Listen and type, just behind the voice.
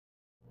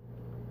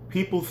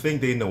People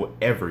think they know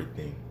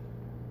everything.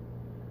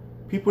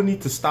 People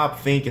need to stop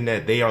thinking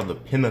that they are the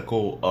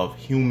pinnacle of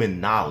human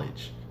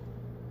knowledge.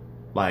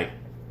 Like,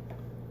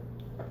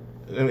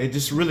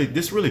 this really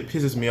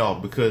pisses me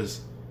off,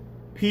 because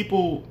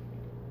people,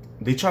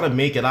 they try to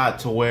make it out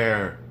to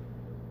where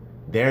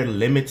their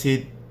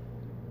limited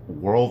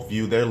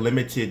worldview, their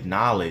limited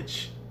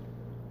knowledge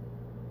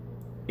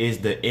is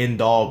the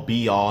end all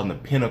be all and the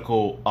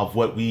pinnacle of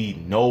what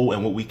we know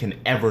and what we can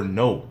ever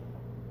know.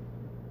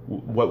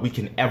 What we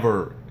can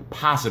ever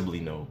possibly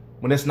know,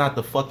 when that's not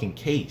the fucking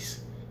case.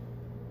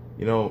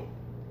 You know,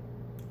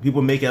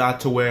 people make it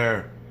out to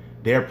where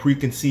their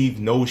preconceived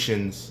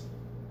notions,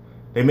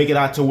 they make it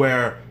out to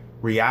where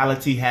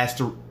reality has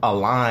to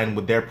align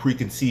with their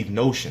preconceived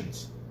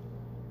notions,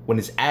 when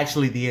it's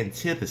actually the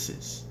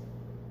antithesis.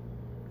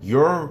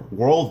 Your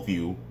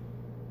worldview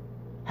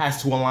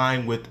has to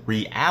align with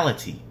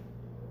reality.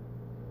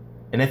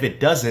 And if it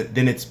doesn't,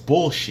 then it's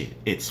bullshit.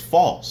 It's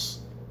false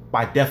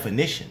by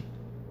definition.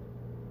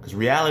 Because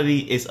reality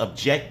is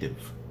objective.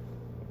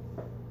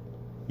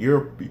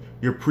 Your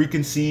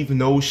preconceived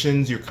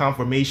notions, your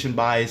confirmation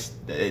bias,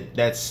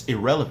 that's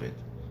irrelevant.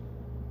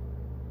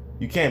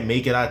 You can't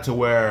make it out to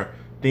where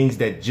things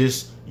that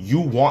just you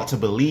want to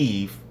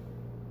believe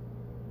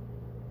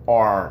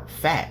are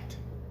fact.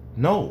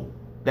 No,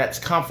 that's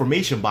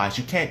confirmation bias.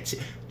 You can't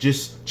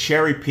just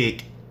cherry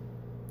pick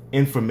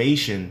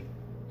information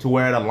to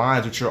where it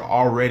aligns with your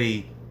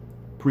already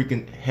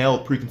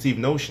held preconceived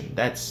notion.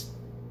 That's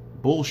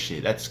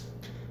bullshit. That's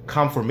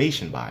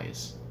confirmation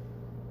bias.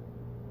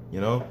 You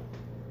know,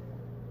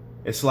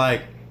 it's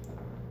like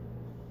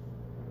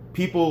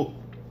people,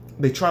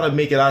 they try to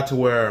make it out to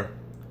where,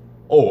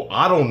 oh,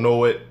 I don't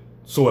know it,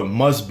 so it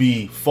must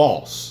be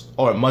false,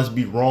 or it must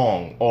be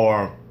wrong,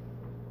 or,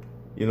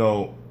 you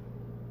know,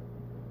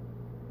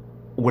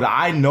 what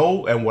I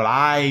know and what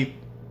I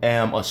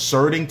am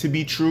asserting to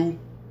be true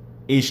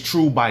is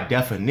true by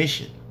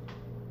definition.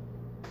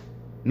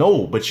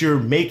 No, but you're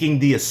making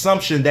the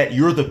assumption that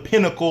you're the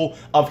pinnacle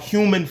of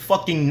human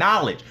fucking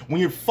knowledge when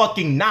you're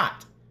fucking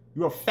not.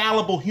 You're a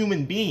fallible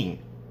human being.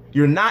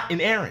 You're not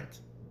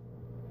inerrant.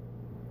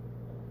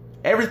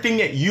 Everything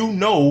that you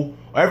know,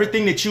 or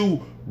everything that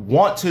you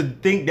want to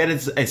think that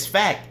is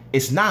fact,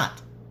 it's not.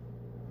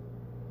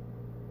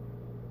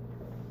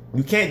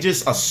 You can't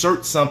just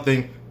assert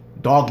something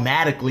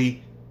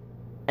dogmatically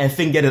and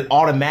think that it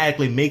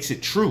automatically makes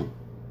it true.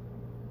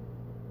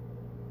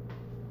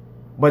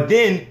 But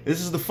then,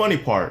 this is the funny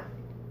part.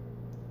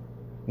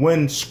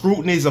 When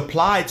scrutiny is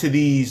applied to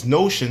these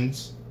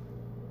notions,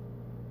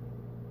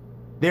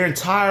 their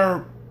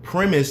entire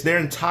premise, their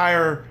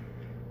entire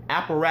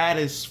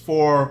apparatus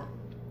for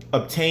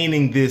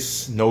obtaining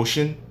this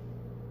notion,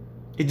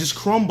 it just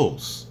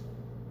crumbles.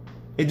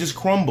 It just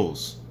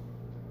crumbles.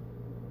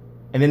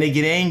 And then they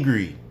get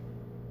angry.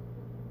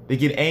 They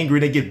get angry,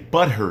 they get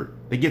butthurt.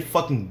 They get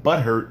fucking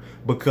butthurt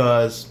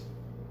because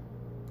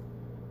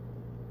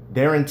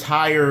their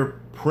entire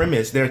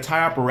premise, their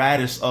entire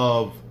apparatus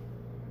of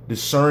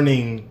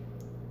discerning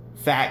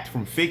fact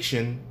from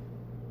fiction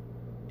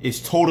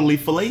is totally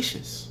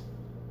fallacious.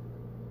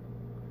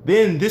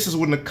 Then this is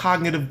when the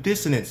cognitive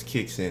dissonance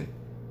kicks in,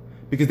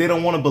 because they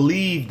don't want to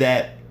believe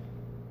that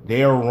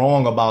they're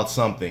wrong about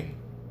something.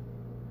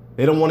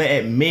 They don't want to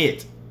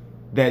admit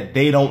that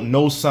they don't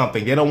know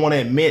something. They don't want to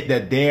admit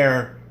that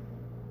they're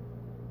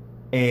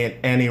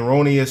an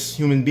erroneous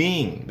human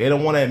being. They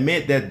don't want to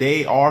admit that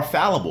they are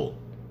fallible.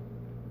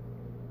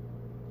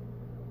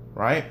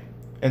 Right?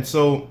 And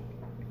so,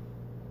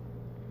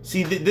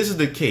 see, this is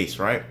the case,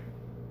 right?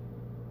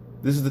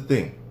 This is the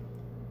thing.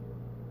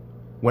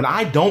 When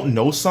I don't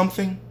know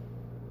something,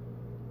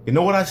 you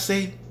know what I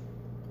say?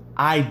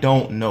 I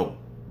don't know.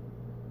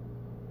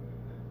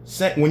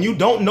 When you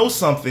don't know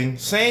something,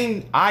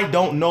 saying I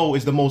don't know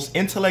is the most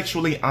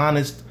intellectually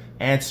honest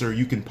answer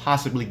you can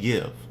possibly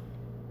give.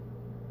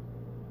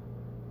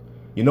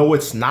 You know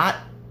what's not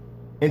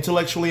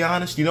intellectually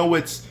honest? You know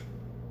what's,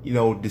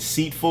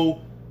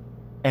 deceitful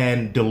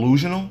and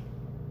delusional?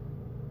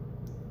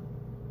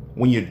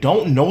 When you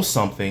don't know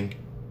something,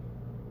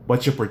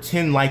 but you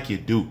pretend like you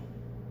do.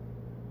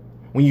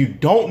 When you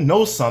don't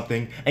know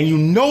something and you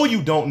know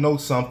you don't know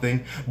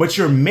something, but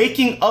you're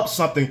making up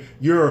something.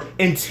 You're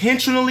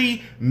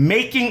intentionally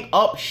making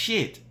up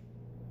shit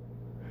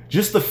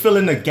just to fill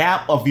in the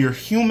gap of your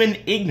human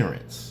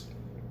ignorance.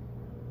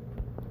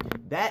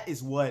 That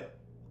is what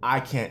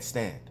I can't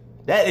stand.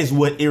 That is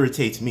what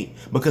irritates me,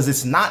 because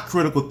it's not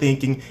critical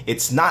thinking.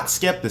 It's not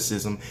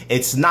skepticism.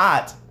 It's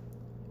not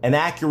an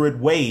accurate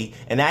way,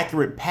 an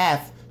accurate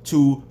path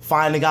to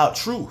finding out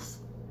truth.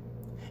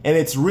 And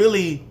it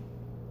really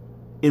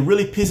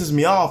pisses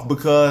me off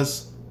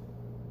because,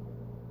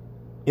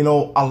 a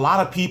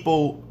lot of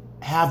people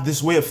have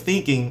this way of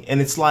thinking,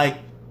 and it's like,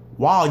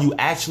 wow, you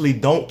actually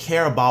don't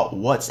care about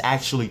what's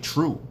actually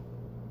true.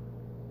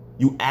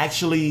 You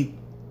actually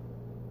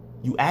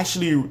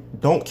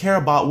don't care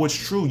about what's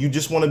true. You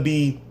just want to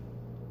be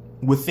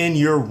within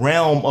your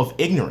realm of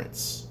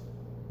ignorance.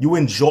 You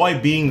enjoy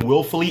being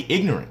willfully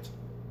ignorant.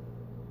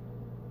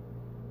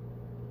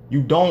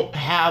 You don't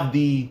have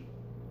the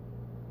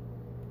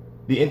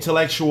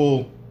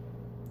intellectual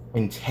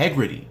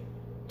integrity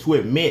to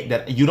admit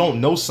that you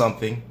don't know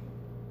something,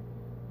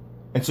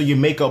 and so you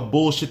make up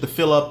bullshit to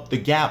fill up the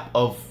gap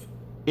of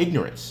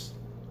ignorance.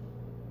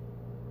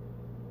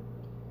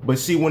 But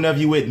see, whenever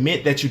you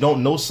admit that you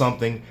don't know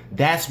something,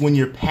 that's when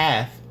your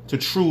path to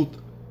truth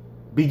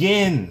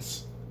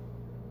begins.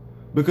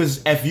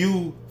 Because if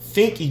you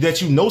think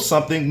that you know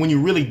something when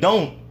you really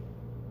don't,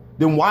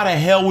 then why the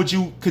hell would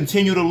you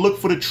continue to look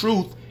for the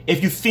truth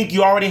if you think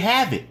you already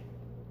have it?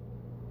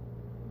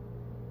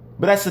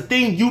 But that's the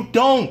thing, you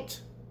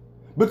don't.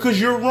 Because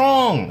you're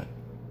wrong.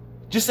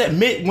 Just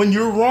admit when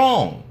you're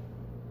wrong.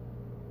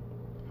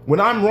 When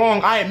I'm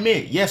wrong, I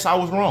admit, yes, I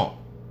was wrong.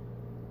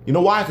 You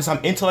know why? Because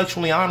I'm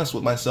intellectually honest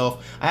with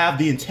myself. I have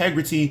the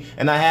integrity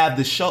and I have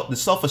the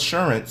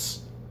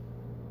self-assurance,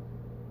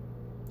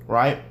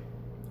 right?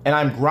 And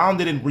I'm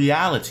grounded in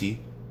reality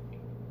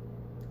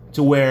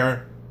to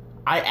where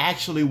I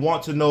actually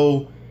want to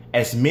know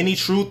as many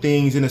true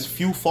things and as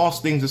few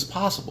false things as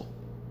possible.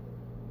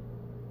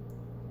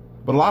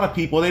 But a lot of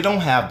people, they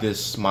don't have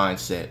this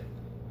mindset.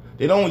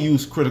 They don't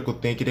use critical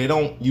thinking. They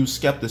don't use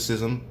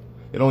skepticism.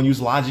 They don't use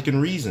logic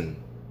and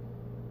reason.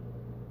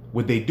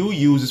 What they do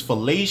use is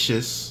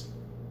fallacious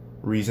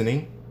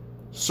reasoning,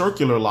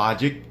 circular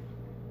logic,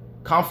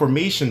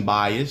 confirmation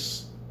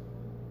bias,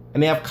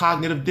 and they have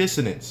cognitive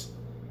dissonance.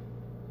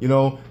 You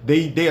know,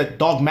 they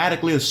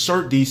dogmatically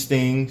assert these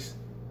things,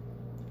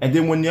 and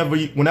then whenever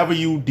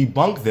you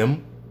debunk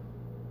them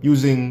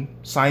using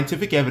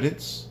scientific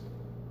evidence,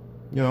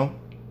 you know,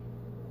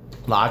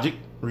 logic,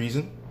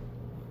 reason,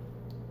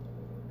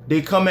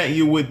 they come at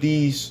you with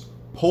these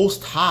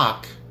post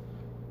hoc,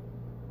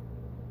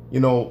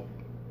 you know,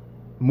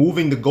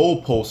 moving the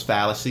goalpost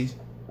fallacies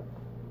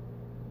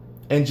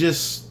and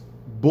just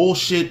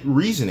bullshit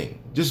reasoning,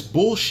 just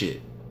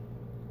bullshit.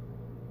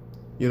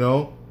 You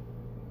know,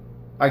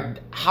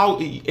 like how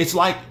it's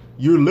like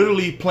you're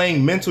literally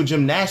playing mental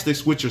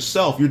gymnastics with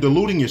yourself. You're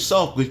deluding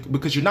yourself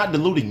because you're not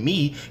deluding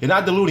me. You're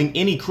not deluding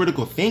any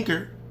critical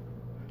thinker.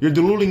 You're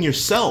deluding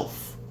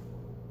yourself.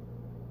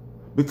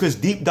 Because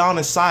deep down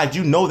inside,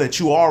 you know that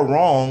you are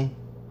wrong,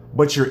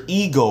 but your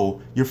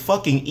ego, your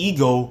fucking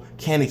ego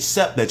can't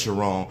accept that you're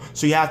wrong.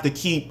 So you have to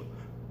keep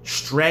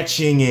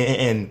stretching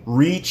and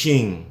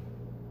reaching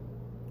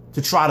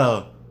to try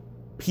to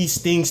piece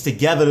things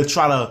together, to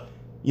try to,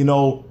 you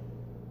know,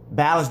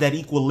 balance that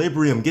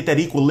equilibrium, get that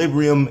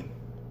equilibrium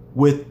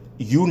with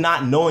you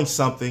not knowing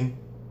something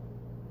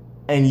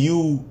and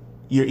your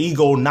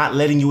ego not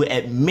letting you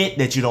admit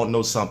that you don't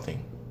know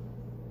something.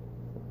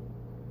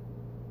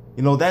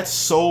 You know, that's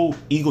so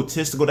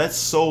egotistical. That's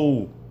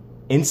so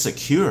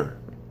insecure.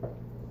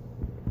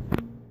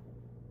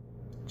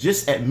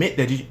 Just admit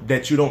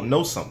that you don't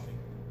know something.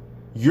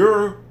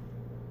 Your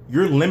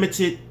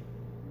limited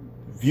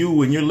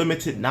view and your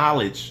limited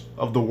knowledge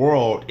of the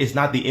world is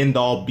not the end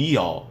all be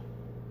all.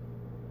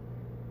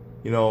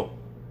 You know,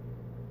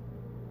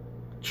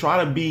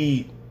 try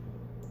to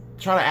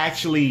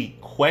actually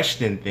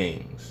question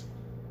things,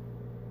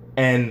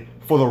 and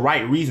for the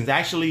right reasons.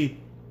 Actually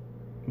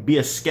be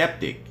a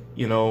skeptic.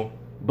 You know,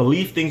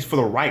 believe things for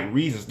the right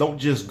reasons. Don't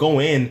just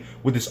go in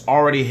with this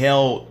already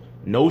held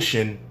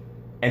notion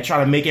and try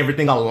to make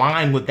everything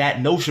align with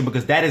that notion,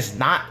 because that is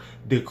not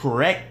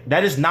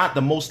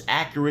the most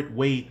accurate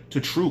way to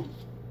truth.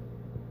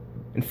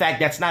 In fact,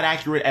 that's not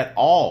accurate at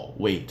all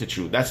way to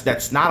truth.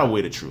 That's not a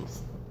way to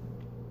truth.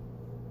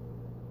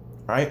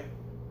 Right?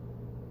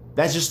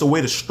 That's just a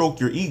way to stroke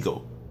your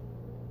ego.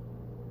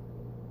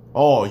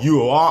 Oh,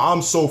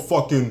 I'm so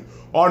fucking,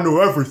 I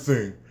know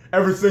everything.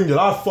 Everything that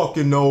I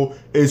fucking know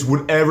is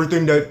with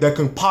everything that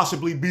can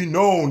possibly be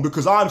known,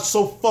 because I'm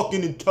so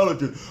fucking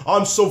intelligent.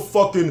 I'm so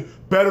fucking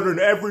better than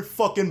every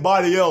fucking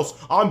body else.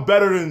 I'm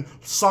better than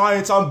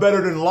science. I'm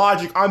better than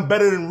logic. I'm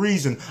better than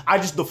reason. I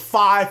just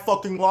defy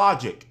fucking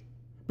logic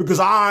because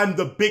I'm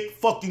the big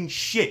fucking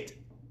shit.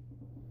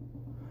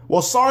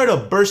 Well, sorry to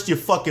burst your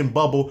fucking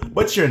bubble,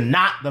 but you're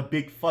not the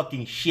big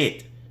fucking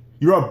shit.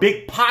 You're a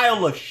big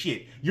pile of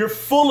shit. You're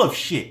full of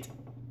shit.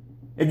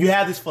 If you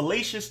have this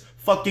fallacious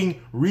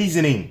fucking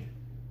reasoning.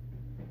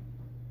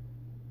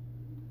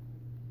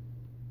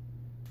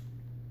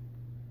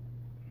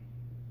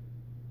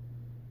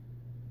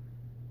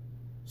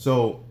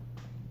 So,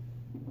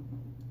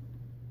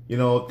 you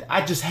know,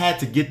 I just had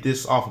to get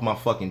this off of my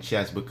fucking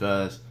chest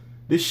because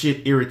this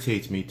shit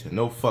irritates me to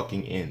no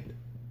fucking end.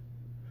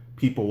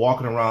 People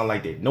walking around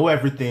like they know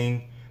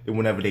everything, and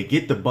whenever they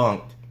get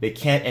debunked, they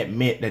can't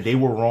admit that they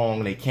were wrong,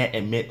 and they can't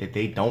admit that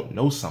they don't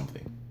know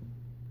something.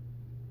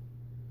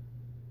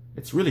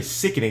 It's really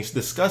sickening. It's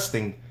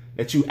disgusting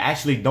that you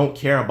actually don't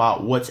care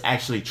about what's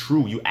actually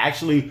true. You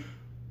actually,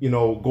 you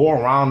know, go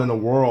around in the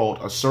world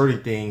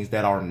asserting things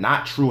that are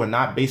not true and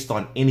not based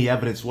on any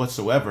evidence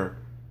whatsoever.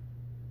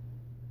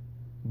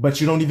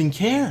 But you don't even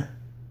care.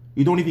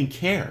 You don't even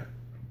care.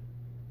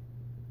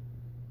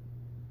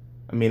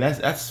 I mean,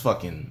 that's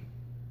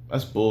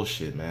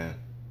bullshit, man.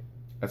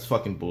 That's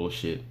fucking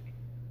bullshit.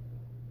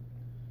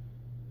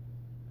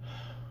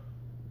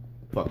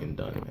 fucking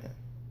done, man.